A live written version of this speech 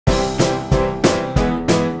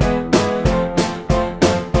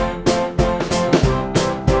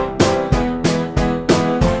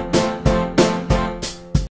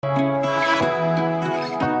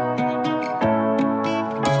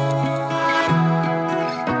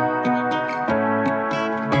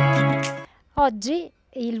Oggi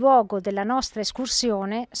il luogo della nostra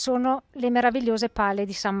escursione sono le meravigliose Pale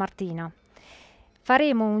di San Martino.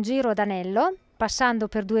 Faremo un giro ad anello passando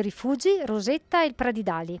per due rifugi, Rosetta e il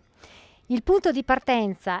Pradidali. Il punto di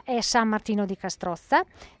partenza è San Martino di Castrozza,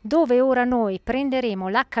 dove ora noi prenderemo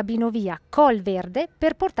la cabinovia Colverde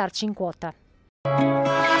per portarci in quota.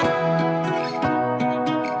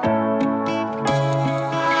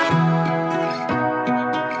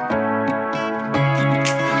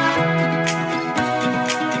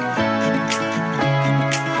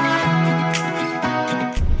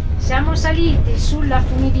 Siamo saliti sulla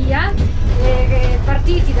funivia,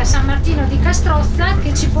 partiti da San Martino di Castrozza,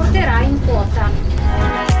 che ci porterà in quota.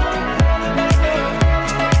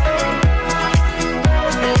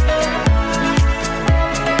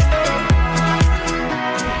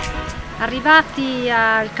 Arrivati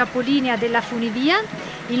al capolinea della funivia,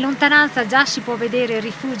 in lontananza già si può vedere il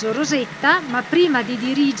rifugio Rosetta, ma prima di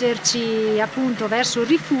dirigerci appunto verso il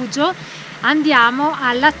rifugio andiamo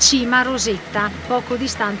alla Cima Rosetta, poco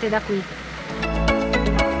distante da qui.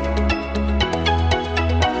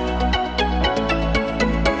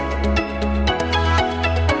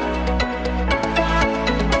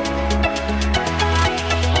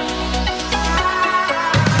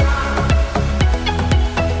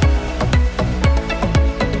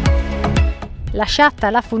 Lasciata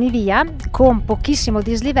la funivia, con pochissimo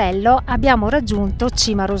dislivello abbiamo raggiunto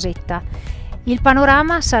Cima Rosetta. Il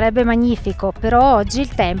panorama sarebbe magnifico, però oggi il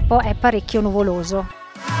tempo è parecchio nuvoloso.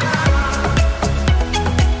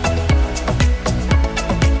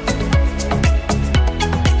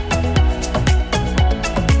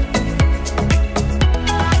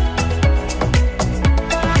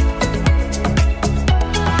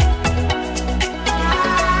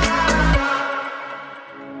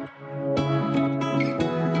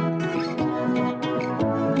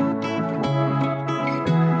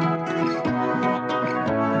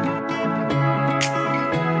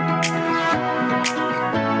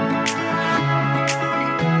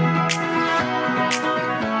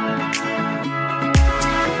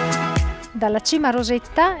 Dalla Cima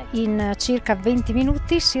Rosetta in circa 20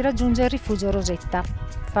 minuti si raggiunge il rifugio Rosetta.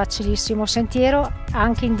 Facilissimo sentiero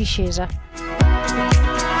anche in discesa.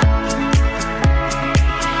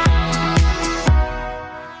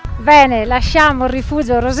 Bene, lasciamo il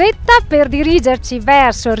rifugio Rosetta per dirigerci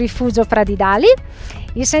verso il rifugio Pradidali.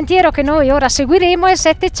 Il sentiero che noi ora seguiremo è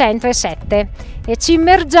 707 e ci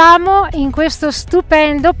immergiamo in questo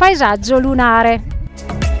stupendo paesaggio lunare.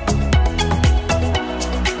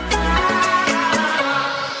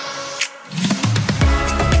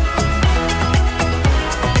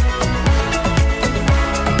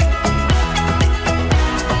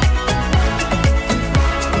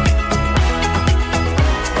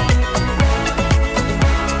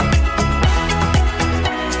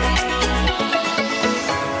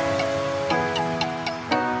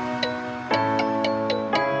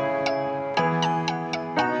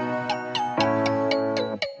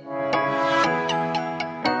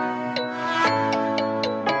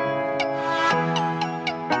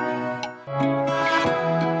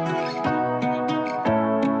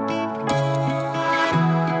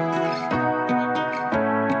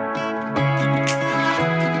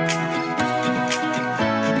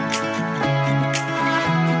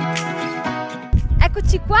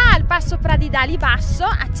 Eccoci qua al Passo Pradidali Basso,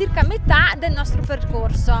 a circa metà del nostro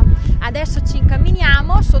percorso. Adesso ci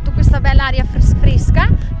incamminiamo sotto questa bella aria fresca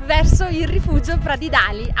verso il rifugio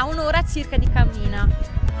Pradidali, a un'ora circa di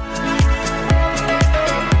cammino.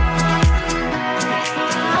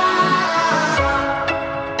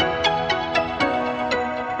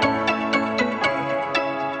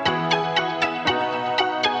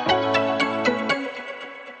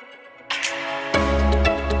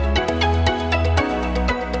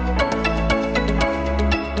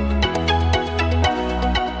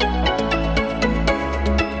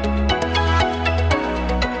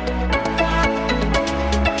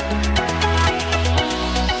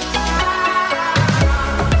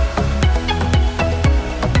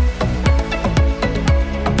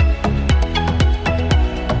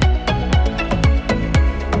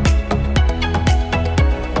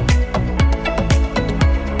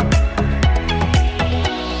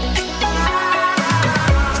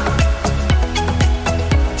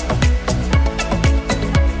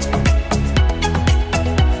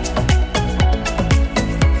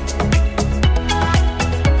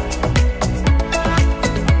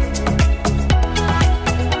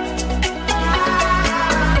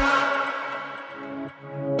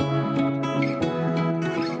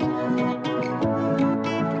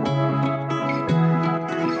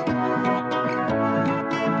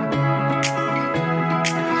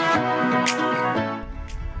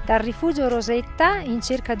 Dal Rifugio Rosetta in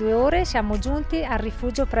circa 2 ore siamo giunti al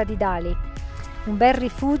Rifugio Pradidali, un bel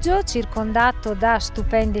rifugio circondato da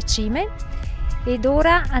stupende cime, ed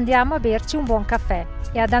ora andiamo a berci un buon caffè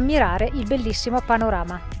e ad ammirare il bellissimo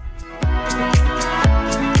panorama.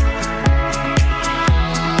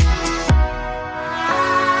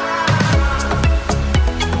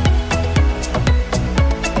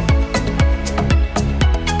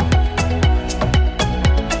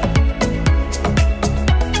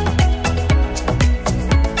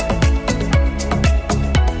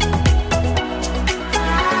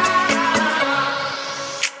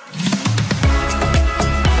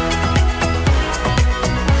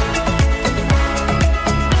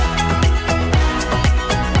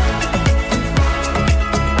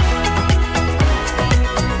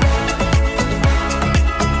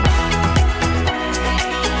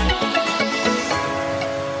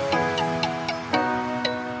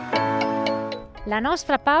 La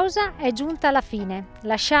nostra pausa è giunta alla fine,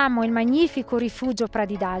 lasciamo il magnifico Rifugio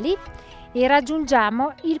Pradidali e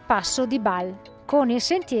raggiungiamo il Passo di Bal con il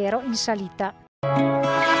sentiero in salita.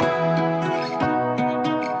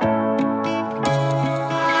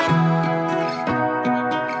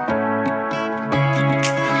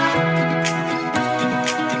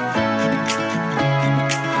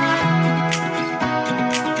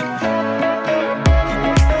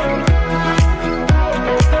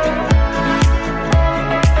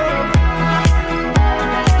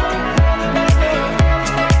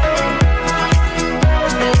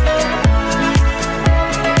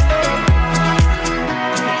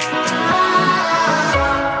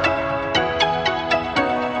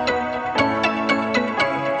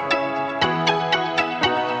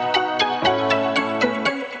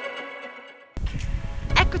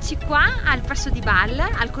 Eccoci qua al Passo di Bal,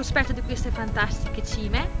 al cospetto di queste fantastiche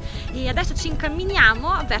cime, e adesso ci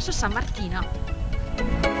incamminiamo verso San Martino.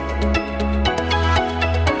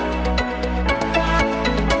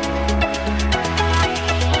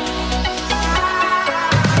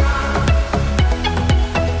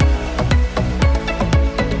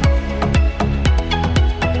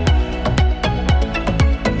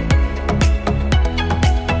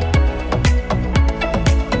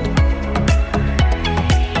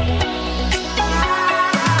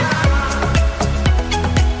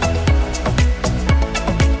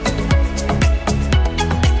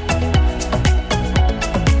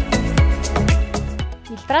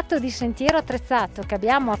 Il tratto di sentiero attrezzato che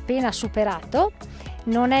abbiamo appena superato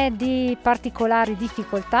non è di particolari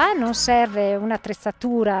difficoltà, non serve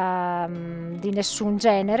un'attrezzatura di nessun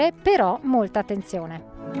genere, però molta attenzione.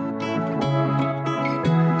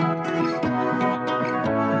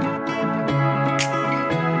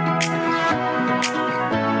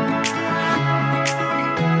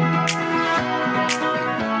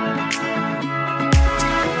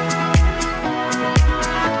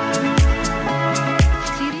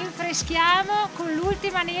 Con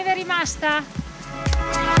l'ultima neve rimasta.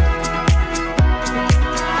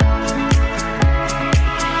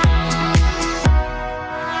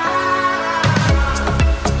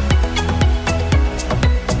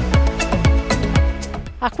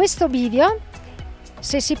 A questo bivio,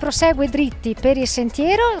 se si prosegue dritti per il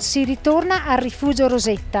sentiero, si ritorna al Rifugio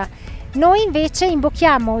Rosetta. Noi invece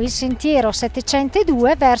imbocchiamo il sentiero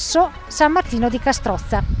 702 verso San Martino di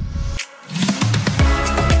Castrozza.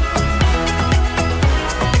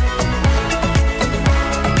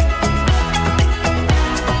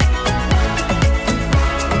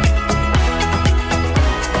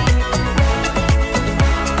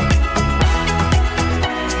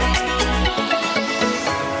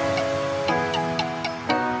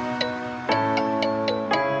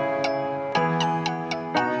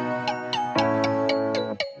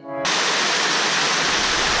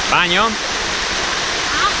 Bagno? Acqua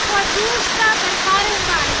giusta per fare un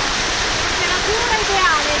bagno, temperatura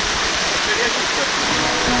ideale.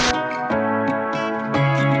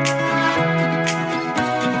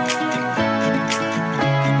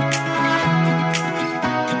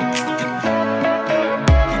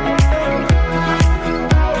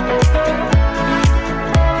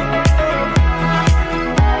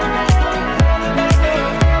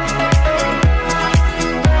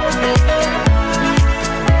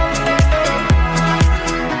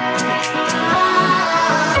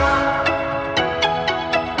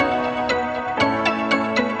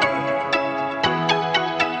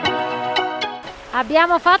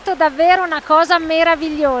 Abbiamo fatto davvero una cosa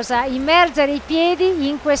meravigliosa, immergere i piedi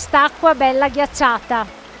in quest'acqua bella ghiacciata.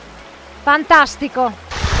 Fantastico!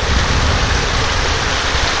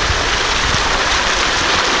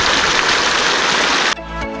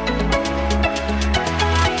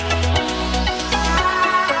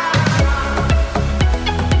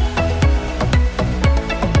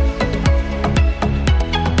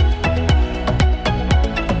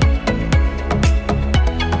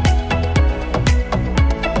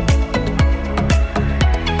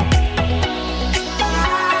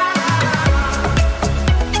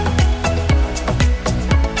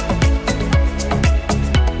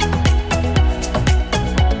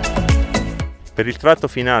 Per il tratto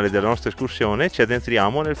finale della nostra escursione ci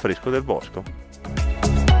addentriamo nel fresco del bosco.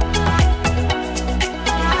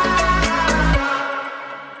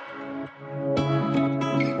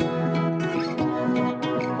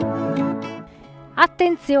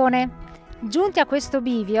 Attenzione! Giunti a questo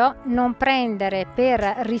bivio, non prendere per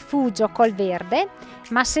rifugio Colverde,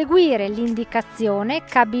 ma seguire l'indicazione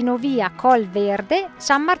cabinovia Colverde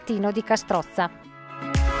San Martino di Castrozza.